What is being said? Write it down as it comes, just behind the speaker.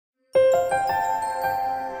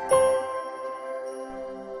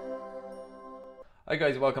Hi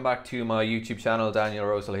guys, welcome back to my YouTube channel. Daniel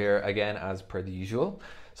Rosehill here again as per the usual.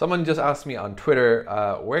 Someone just asked me on Twitter,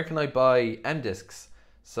 where can I buy M-Discs?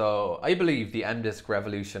 So I believe the M-Disc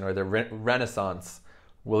revolution or the renaissance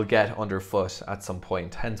will get underfoot at some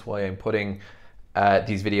point. Hence why I'm putting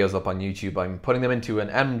these videos up on YouTube. I'm putting them into an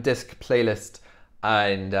M-Disc playlist,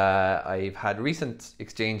 and I've had recent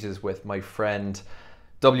exchanges with my friend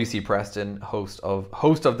WC Preston, host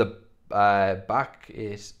of the Back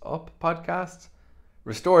It Up podcast.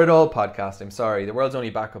 Restore It All podcast, I'm sorry, the world's only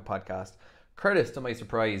backup podcast. Curtis, to my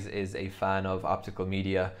surprise, is a fan of optical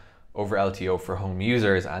media over LTO for home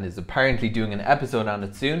users and is apparently doing an episode on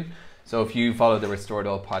it soon. So if you follow the Restore It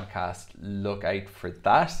All podcast, look out for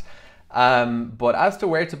that. But as to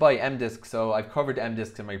where to buy M-Discs, so I've covered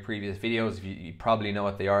M-Discs in my previous videos. You probably know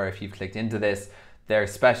what they are if you've clicked into this. They're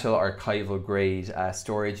special archival grade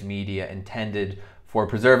storage media intended for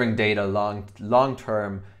preserving data long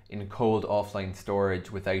term in cold offline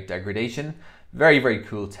storage without degradation. Very, very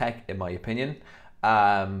cool tech in my opinion,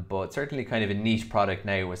 but certainly kind of a niche product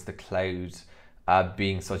now with the cloud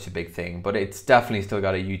being such a big thing. But it's definitely still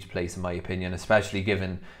got a huge place in my opinion, especially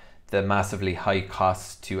given the massively high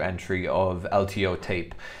cost to entry of LTO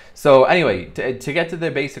tape. So anyway, to get to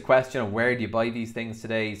the basic question of where do you buy these things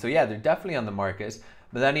today, so yeah, they're definitely on the market.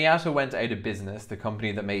 But then Iato went out of business, the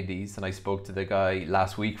company that made these, and I spoke to the guy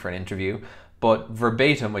last week for an interview. But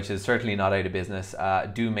Verbatim, which is certainly not out of business,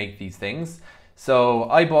 do make these things. So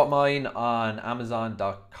I bought mine on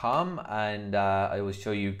Amazon.com, and I will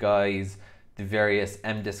show you guys the various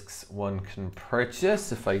M-Discs one can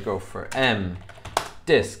purchase. If I go for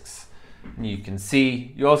M-Discs, you can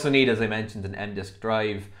see, you also need, as I mentioned, an M-Disc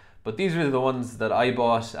drive. But these are the ones that I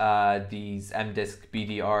bought, these M-Disc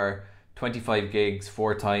BDR 25 gigs,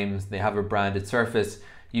 4 times. They have a branded surface.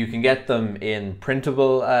 You can get them in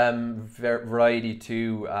printable variety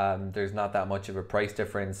too. There's not that much of a price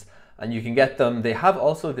difference. And you can get them, they have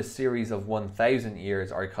also the series of 1000 years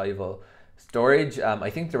archival storage. I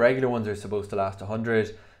think the regular ones are supposed to last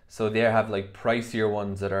 100. So they have like pricier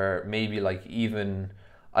ones that are maybe like even,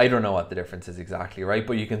 I don't know what the difference is exactly, right?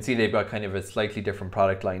 But you can see they've got kind of a slightly different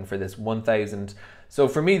product line for this 1000. So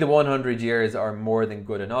for me, the 100 years are more than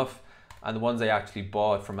good enough. And the ones I actually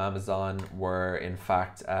bought from Amazon were, in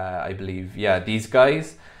fact, I believe, yeah, these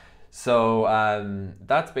guys. So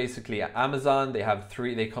that's basically Amazon. They have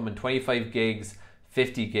they come in 25 gigs,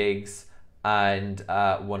 50 gigs, and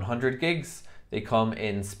 100 gigs. They come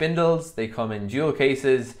in spindles, they come in jewel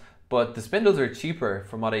cases, but the spindles are cheaper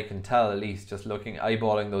from what I can tell, at least, just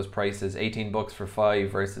eyeballing those prices. 18 bucks for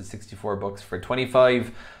 5 versus 64 bucks for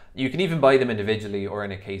 25. You can even buy them individually or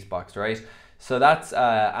in a case box, right? So that's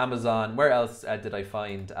Amazon. Where else did I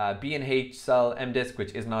find? B&H sell M-Disc,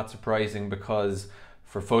 which is not surprising because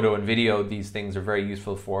for photo and video, these things are very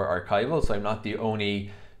useful for archival. So I'm not the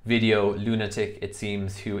only video lunatic, it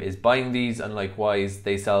seems, who is buying these. And likewise,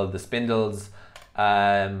 they sell the spindles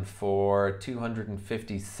for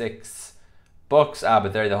 256 bucks. But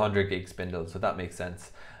they're the 100 gig spindles, so that makes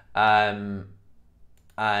sense. And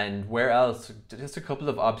where else? Just a couple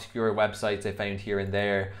of obscure websites I found here and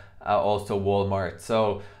there. Also Walmart.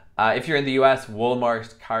 So if you're in the US,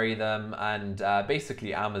 Walmart carry them, and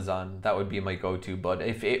basically Amazon, that would be my go-to. But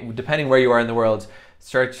depending where you are in the world,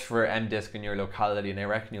 search for M-Disc in your locality, and I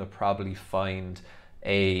reckon you'll probably find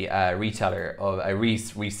a reseller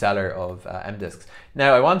of M-Discs.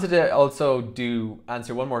 Now I wanted to also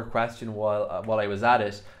answer one more question while I was at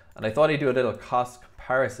it, and I thought I'd do a little cost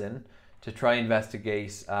comparison to try and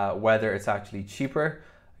investigate whether it's actually cheaper.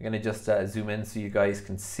 I'm going to just zoom in so you guys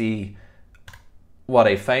can see what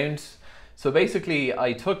I found. So basically,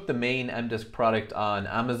 I took the main M-Disc product on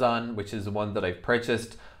Amazon, which is the one that I've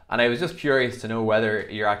purchased, and I was just curious to know whether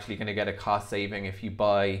you're actually going to get a cost saving if you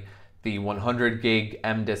buy the 100 gig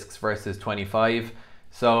M-Discs versus 25.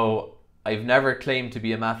 So I've never claimed to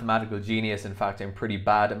be a mathematical genius. In fact, I'm pretty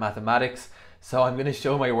bad at mathematics. So I'm going to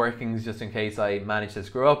show my workings just in case I manage to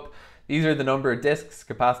screw up. These are the number of discs,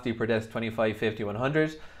 capacity per disc, 25, 50,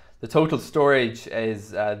 100. The total storage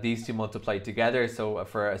is these two multiplied together. So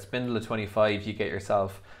for a spindle of 25, you get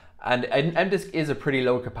yourself, and M-Disc is a pretty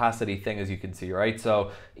low capacity thing, as you can see, right?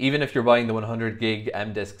 So even if you're buying the 100 gig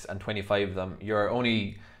M-Discs and 25 of them, you're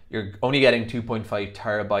only getting 2.5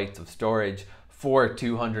 terabytes of storage for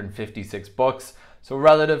 256 bucks. So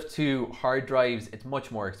relative to hard drives, it's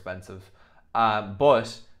much more expensive.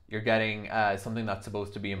 But you're getting something that's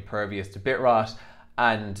supposed to be impervious to bit rot.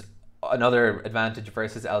 And another advantage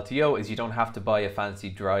versus LTO is you don't have to buy a fancy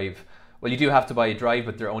drive. Well, you do have to buy a drive,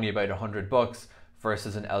 but they're only about 100 bucks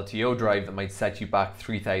versus an LTO drive that might set you back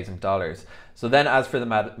 $3,000. So then as for the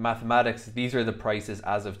mathematics, these are the prices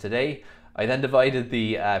as of today. I then divided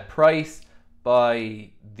the price by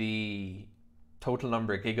the total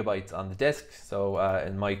number of gigabytes on the disk. So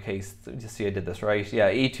in my case, let me just see I did this right.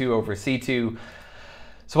 Yeah, E2 over C2.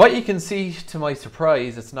 So what you can see, to my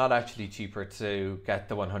surprise, it's not actually cheaper to get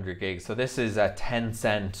the 100 gigs. So this is a 10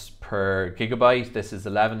 cent per gigabyte. This is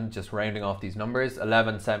 11, just rounding off these numbers,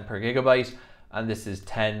 11 cent per gigabyte. And this is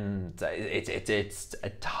 10, it's a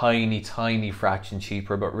tiny fraction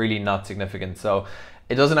cheaper, but really not significant. So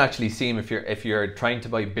it doesn't actually seem, if you're trying to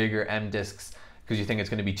buy bigger M discs because you think it's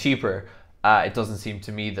going to be cheaper, it doesn't seem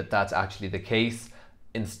to me that that's actually the case.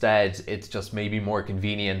 Instead, it's just maybe more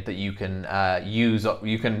convenient that you can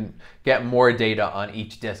you can get more data on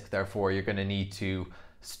each disk. Therefore, you're going to need to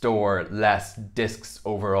store less disks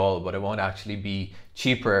overall, but it won't actually be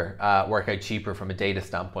cheaper, work out cheaper from a data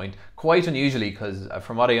standpoint. Quite unusually, because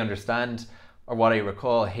from what I understand or what I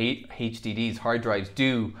recall, HDDs, hard drives,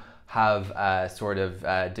 do have sort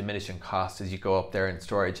of diminishing costs as you go up there in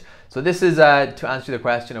storage. So this is to answer the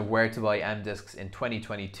question of where to buy M discs in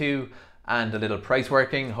 2022 and a little price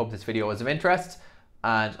working. Hope this video was of interest,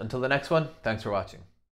 and until the next one, thanks for watching.